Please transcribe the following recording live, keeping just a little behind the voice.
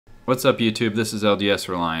What's up YouTube, this is LDS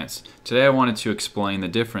Reliance. Today I wanted to explain the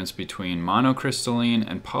difference between monocrystalline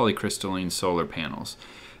and polycrystalline solar panels.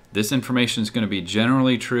 This information is going to be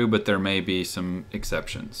generally true, but there may be some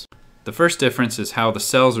exceptions. The first difference is how the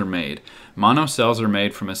cells are made. Mono cells are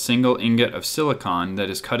made from a single ingot of silicon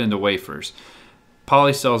that is cut into wafers.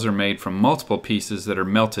 Poly cells are made from multiple pieces that are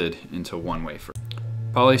melted into one wafer.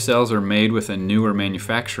 Poly cells are made with a newer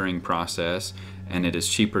manufacturing process, and it is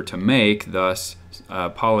cheaper to make, thus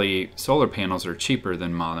poly solar panels are cheaper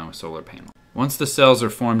than mono solar panels. Once the cells are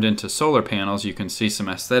formed into solar panels, you can see some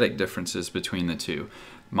aesthetic differences between the two.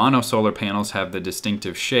 Mono solar panels have the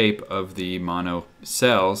distinctive shape of the mono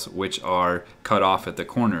cells, which are cut off at the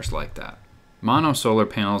corners like that. Mono solar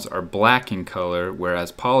panels are black in color,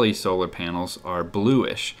 whereas poly solar panels are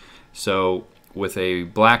bluish. So with a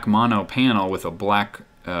black mono panel with a black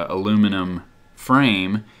aluminum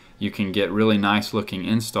frame, you can get really nice looking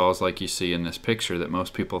installs like you see in this picture that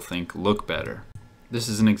most people think look better. This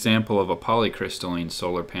is an example of a polycrystalline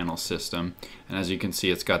solar panel system, and as you can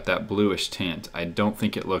see, it's got that bluish tint. I don't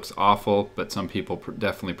think it looks awful, but some people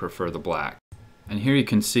definitely prefer the black. And here you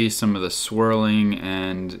can see some of the swirling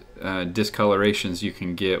and discolorations you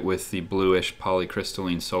can get with the bluish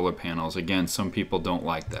polycrystalline solar panels. Again, some people don't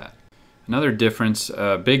like that. Another difference,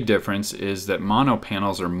 big difference, is that mono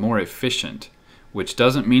panels are more efficient, which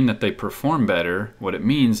doesn't mean that they perform better. What it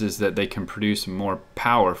means is that they can produce more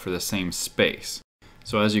power for the same space.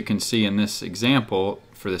 So as you can see in this example,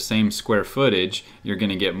 for the same square footage, you're going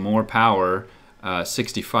to get more power,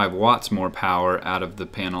 65 watts more power out of the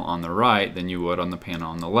panel on the right than you would on the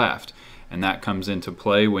panel on the left. And that comes into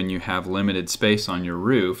play when you have limited space on your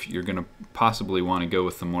roof. You're going to possibly want to go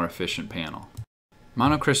with the more efficient panel.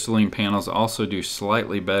 Monocrystalline panels also do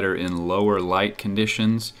slightly better in lower light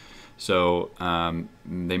conditions. So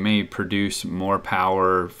they may produce more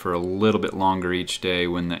power for a little bit longer each day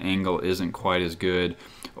when the angle isn't quite as good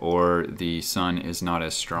or the sun is not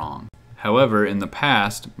as strong. However, in the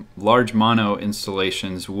past, large mono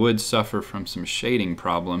installations would suffer from some shading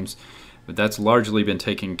problems, but that's largely been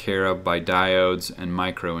taken care of by diodes and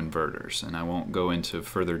microinverters. And I won't go into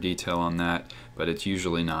further detail on that, but it's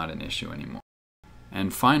usually not an issue anymore.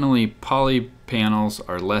 And finally, poly panels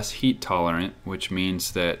are less heat tolerant, which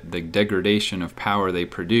means that the degradation of power they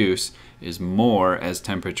produce is more as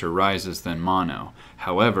temperature rises than mono.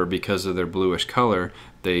 However, because of their bluish color,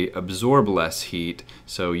 they absorb less heat,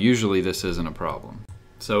 so usually this isn't a problem.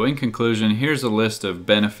 So in conclusion, here's a list of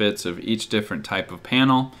benefits of each different type of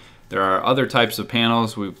panel. There are other types of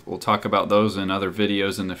panels. We'll talk about those in other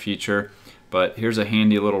videos in the future, but here's a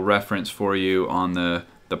handy little reference for you on the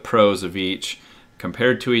pros of each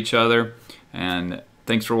compared to each other. And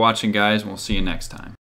thanks for watching, guys. We'll see you next time.